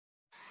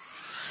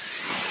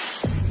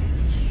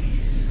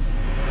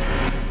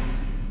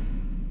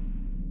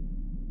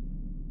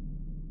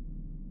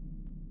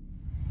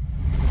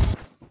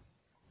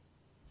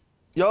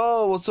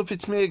Yo, what's up?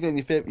 It's me again,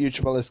 your favourite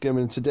YouTuber, Let's Gamer,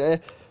 and today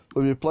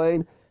we'll be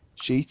playing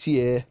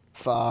GTA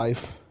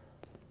 5.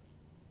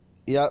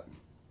 Yep,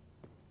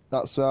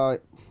 that's right.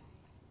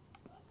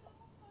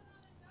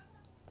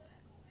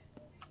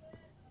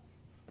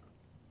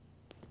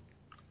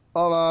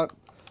 Alright,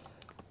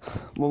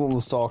 Mum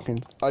was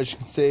talking. As you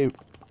can see,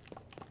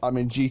 I'm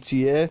in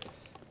GTA,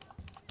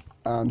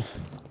 and I'm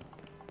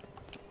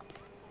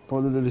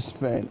going to do this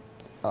thing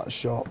at a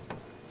shop.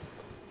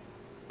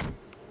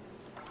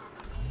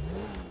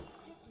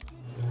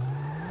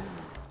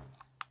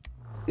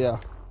 Yeah,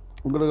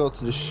 I'm gonna go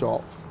to the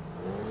shop.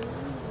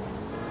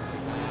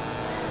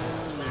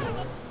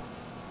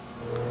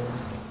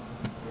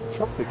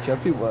 Traffic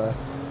everywhere.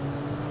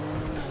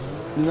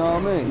 You know what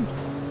I mean?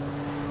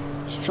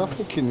 There's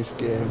traffic in this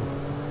game.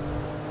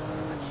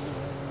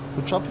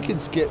 The traffic in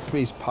Skate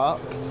 3 is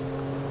packed.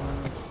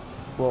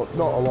 Well,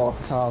 not a lot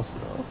of cars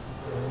though.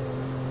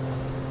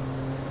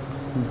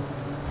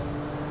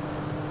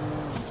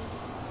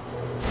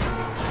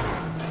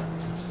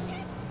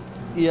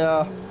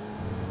 Yeah.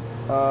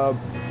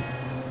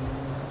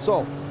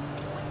 So,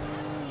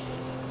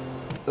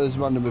 there's a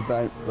random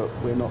event, but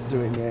we're not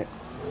doing it.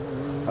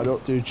 I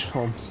don't do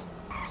jobs.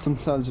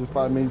 Sometimes if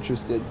I'm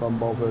interested, if I'm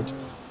bothered.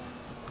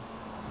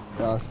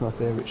 Yeah, that's my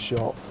favourite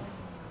shop.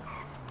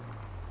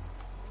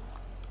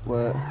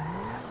 Where?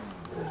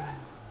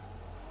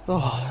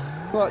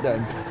 Oh, right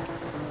then.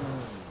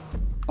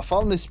 I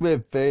found this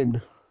weird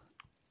bin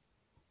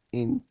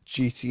in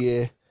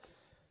GTA,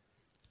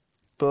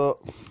 but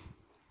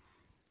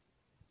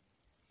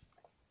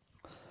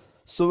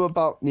something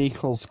about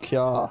Nico's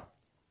car,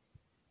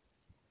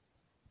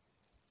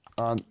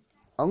 and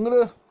I'm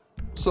gonna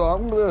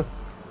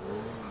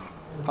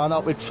hang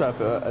out with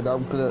Trevor, and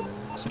I'm gonna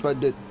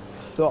spend it.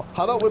 No,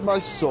 hang out with my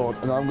son,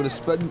 and I'm gonna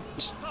spend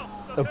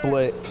a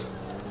blip.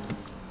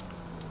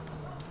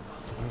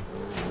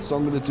 So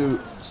I'm gonna do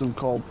some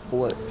called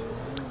blip.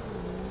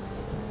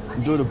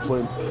 I'm doing a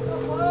blimp.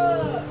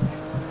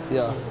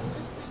 Yeah.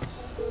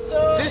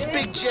 This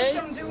Big J,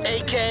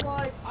 AK.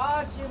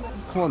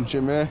 Come on,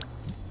 Jimmy.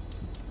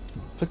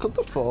 Pick up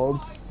the phone.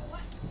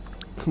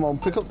 Come on,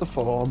 pick up the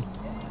phone.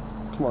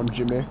 Come on,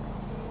 Jimmy.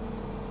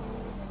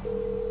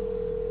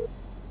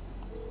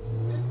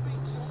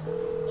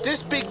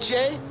 This Big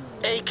J,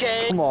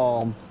 AK. Come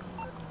on.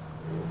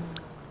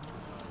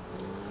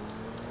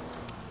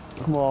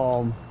 Come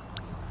on.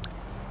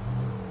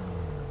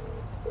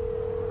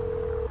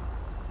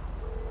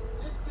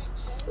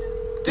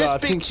 This Yeah, I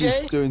Big think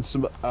J. he's doing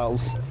something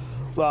else.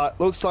 Right,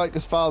 looks like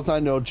as far as I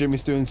know,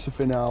 Jimmy's doing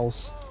something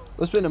else.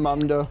 Let's bring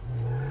Amanda.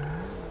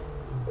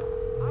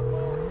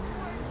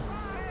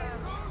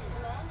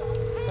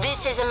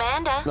 This is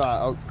Amanda.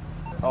 Right,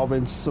 I'll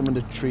bring summon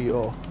the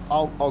trio.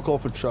 I'll go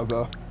for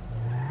Trevor.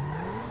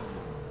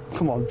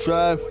 Come on,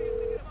 Trev.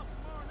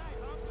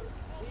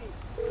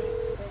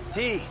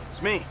 T,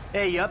 it's me.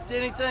 Hey, you up to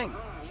anything?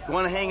 You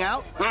want to hang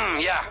out?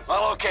 Yeah.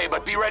 Well, okay,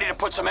 but be ready to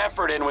put some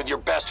effort in with your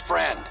best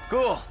friend.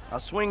 Cool. I'll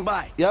swing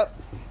by. Yep,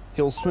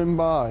 he'll swim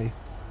by.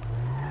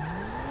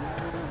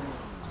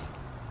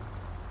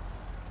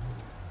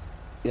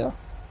 Yeah.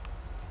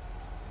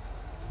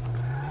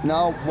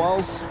 Now,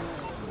 whilst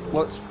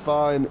let's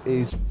find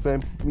his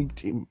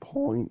meeting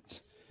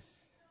point.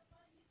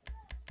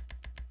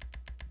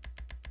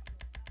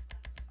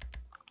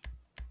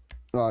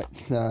 Right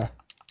there.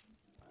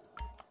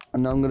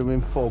 And I'm gonna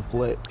win for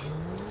blip.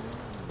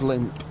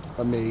 Blimp,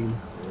 I mean.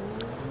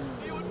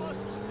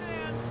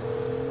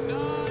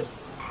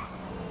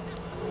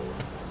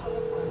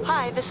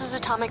 Hi, this is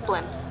Atomic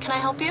Blimp. Can I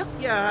help you?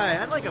 Yeah,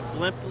 hi. I'd like a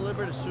blimp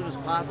delivered as soon as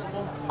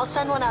possible. I'll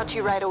send one out to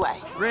you right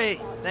away. Great.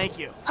 Thank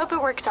you. Hope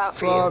it works out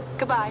for you.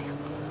 Goodbye.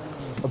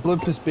 A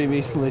blimp has been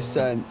recently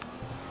sent,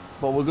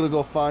 but we're gonna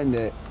go find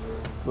it.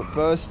 But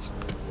first,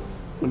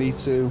 we need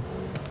to.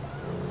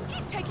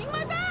 He's taking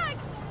my bag!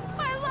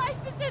 My life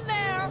is in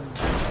there!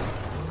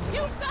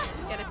 You've got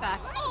to get it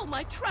back. All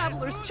my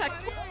traveler's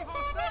checks.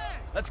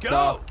 Let's go.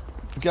 No,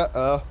 forget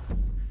her.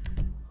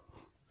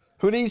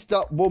 Who needs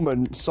that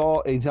woman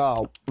sorted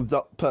out with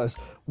that purse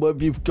when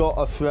you've got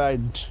a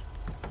friend?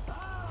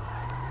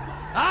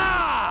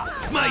 Ah!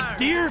 My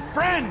dear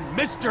friend,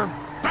 Mr.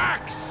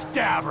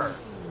 Backstabber!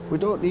 We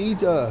don't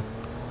need her.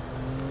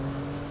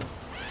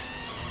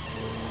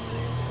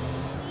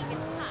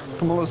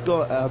 Come on, let's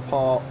go to the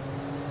airport.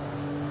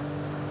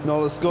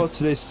 No, let's go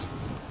to this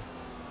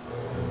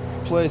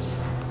place,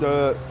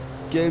 the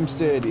game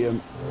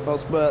stadium.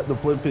 That's where the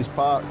blimp is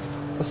parked.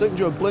 I sent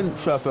you a blimp,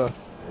 Trevor.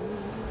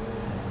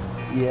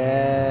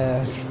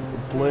 Yeah, the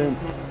blimp.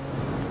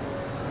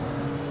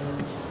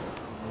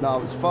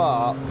 Now it's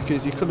far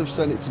because you could have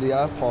sent it to the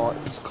airport.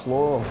 It's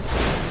close.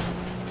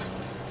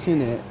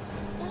 Isn't it?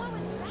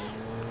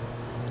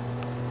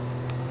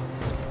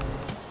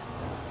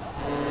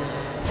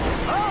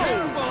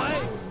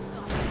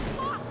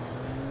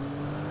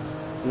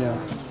 Yeah.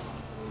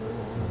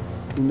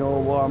 You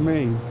know what I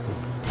mean?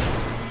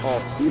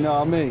 Oh, you know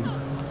what I mean?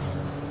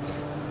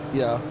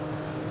 Yeah.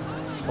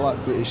 I like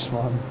British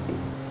slang.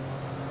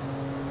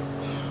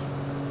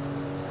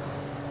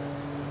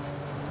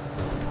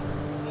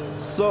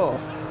 So,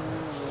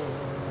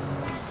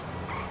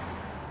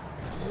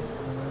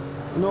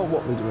 you know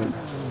what we're doing.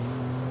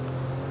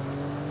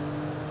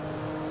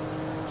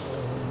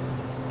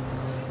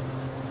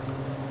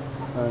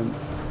 And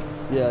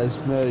yeah,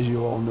 as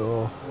you all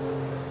know.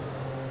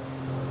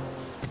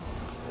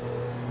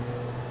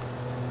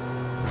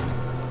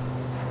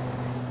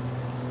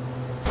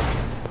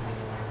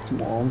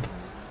 Come on.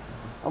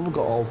 I haven't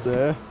got all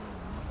day.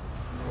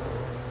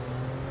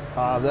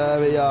 Ah, there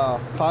we are.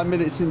 5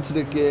 minutes into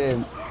the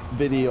game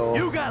video.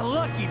 You got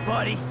lucky,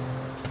 buddy.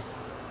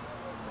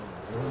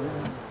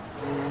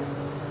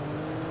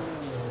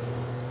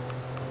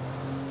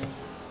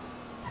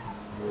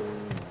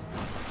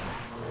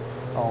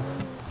 Oh,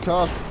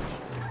 car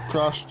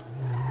crashed.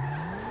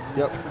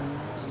 Yep.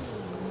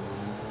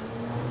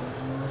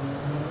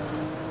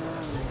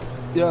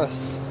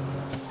 Yes.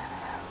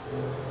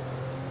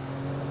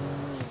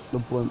 The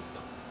blimp.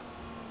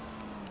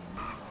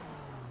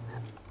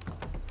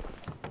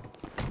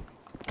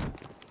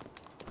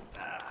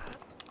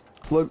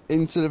 Blimp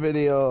into the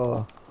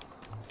video.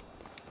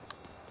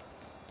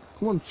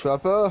 Come on,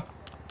 Trevor.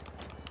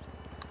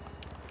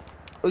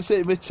 Let's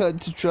say return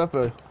to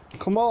Trevor.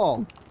 Come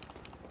on.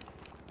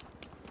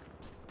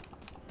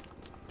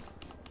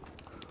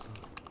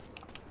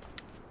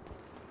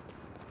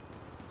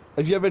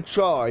 Have you ever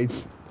tried?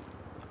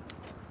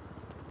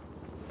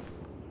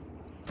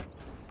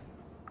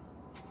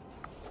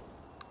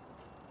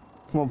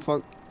 Come on,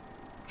 fuck.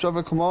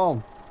 Trevor, come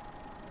on.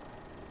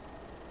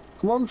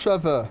 Come on,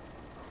 Trevor.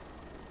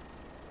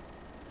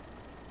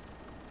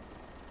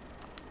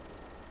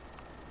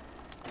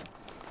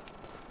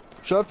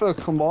 Trevor,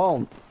 come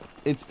on.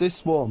 It's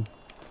this one.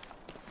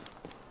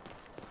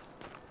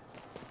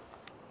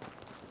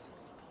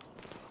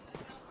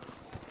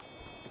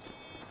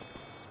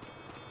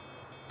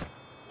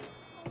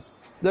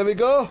 There we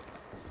go.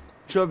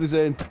 Trevor's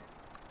in.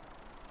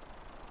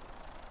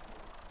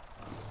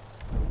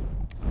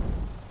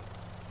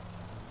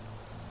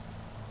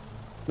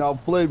 Now,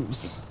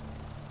 blimps.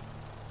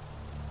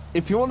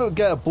 If you want to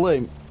get a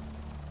blimp,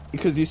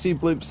 because you see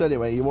blimps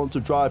anyway, you want to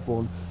drive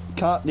one, you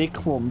can't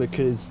nick one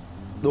because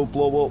they'll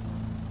blow up.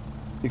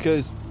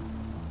 Because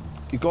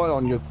you got it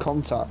on your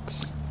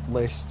contacts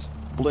list.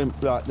 Blimp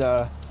right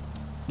there.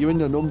 You're in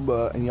the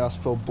number and you ask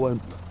for a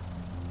blimp.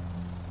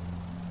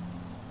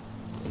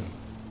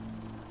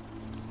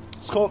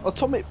 It's called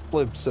Atomic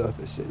Blimp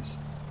Services.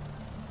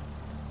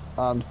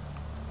 And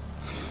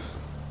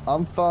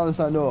as far as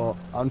I know,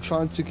 I'm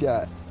trying to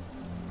get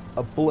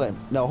a blimp.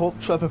 Now I hope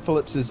Trevor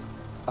Phillips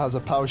has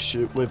a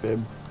parachute with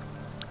him.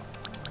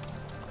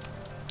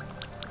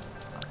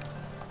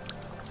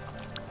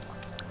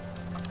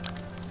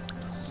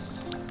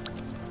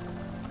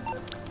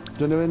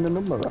 Do you know in the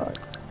number right?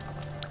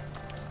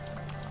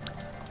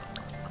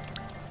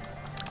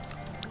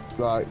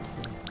 Right.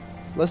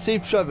 Let's see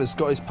if Trevor's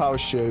got his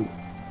parachute.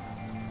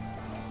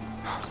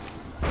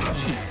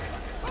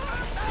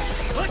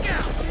 Look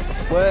out!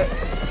 Wait.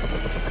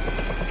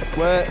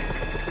 Wait.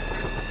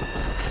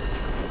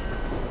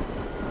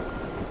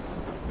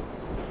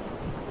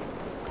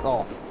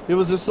 Oh, he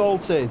was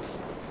assaulted.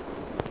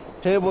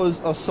 He was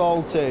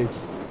assaulted.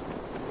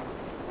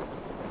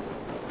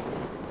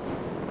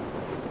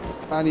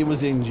 And he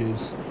was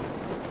injured.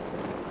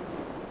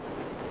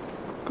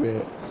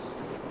 Great.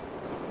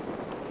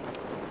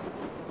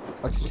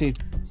 I can see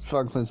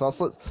Franklin's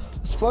house.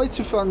 Let's fly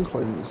to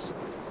Franklin's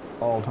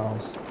old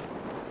house.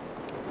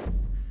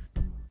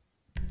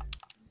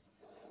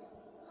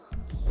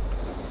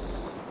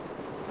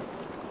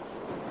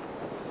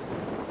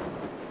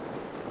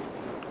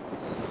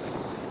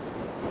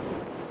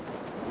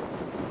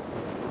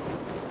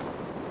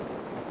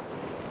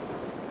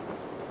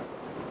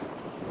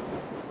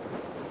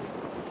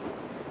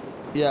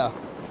 Yeah.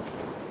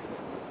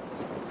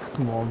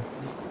 Come on.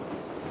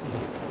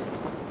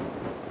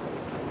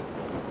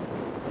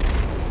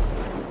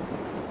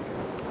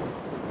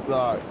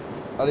 Right.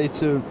 I need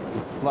to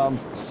land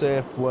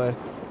safely.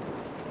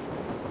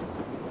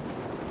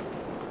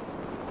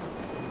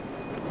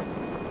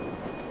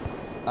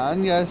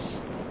 And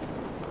yes,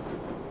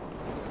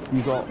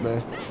 you got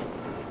me.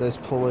 There's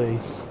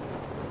police.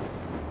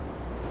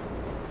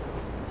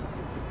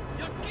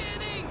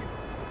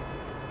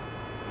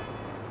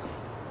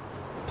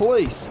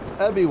 Police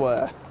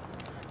everywhere.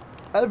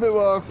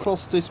 Everywhere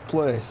across this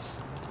place.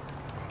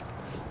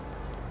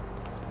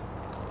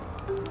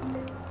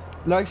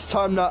 Next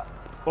time that...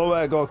 Oh,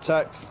 there you go,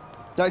 Tex.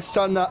 Next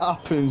time that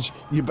happens,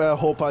 you better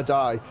hope I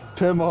die.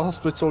 Pay my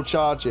hospital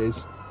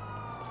charges.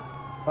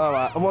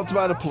 Alright, I want to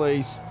buy the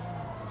police.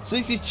 So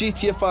this is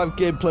GTA 5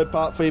 gameplay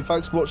part 3.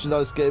 Thanks for watching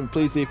this game.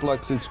 Please leave a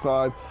like,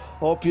 subscribe.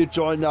 Hope you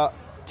enjoyed that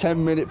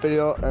 10-minute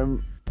video.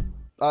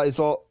 That is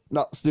all.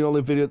 That's the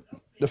only video,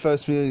 the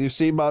first video you've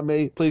seen by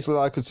me. Please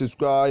like and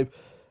subscribe.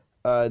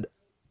 And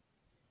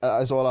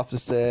that is all I have to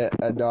say.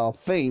 And I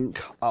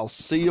think I'll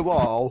see you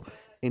all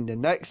in the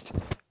next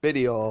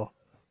video.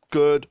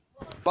 Goodbye.